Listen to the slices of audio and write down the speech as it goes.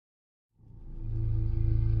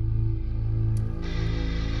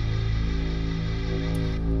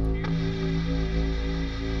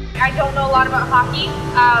I don't know a lot about hockey,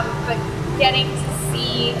 but getting to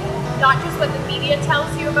see not just what the media tells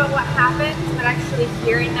you about what happened, but actually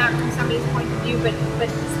hearing that from somebody's point of view, but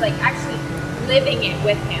just like actually living it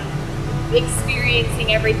with him,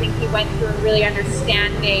 experiencing everything he went through and really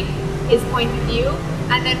understanding his point of view,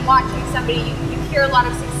 and then watching somebody, you hear a lot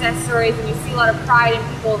of success stories and you see a lot of pride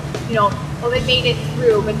in people, you know, well, they made it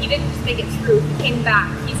through, but he didn't just make it through, he came back.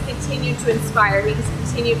 He's continued to inspire, he's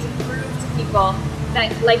continued to prove to people that,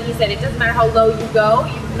 like you said, it doesn't matter how low you go,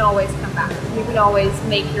 you can always come back. You can always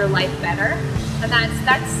make your life better. And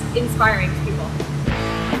that's inspiring to people.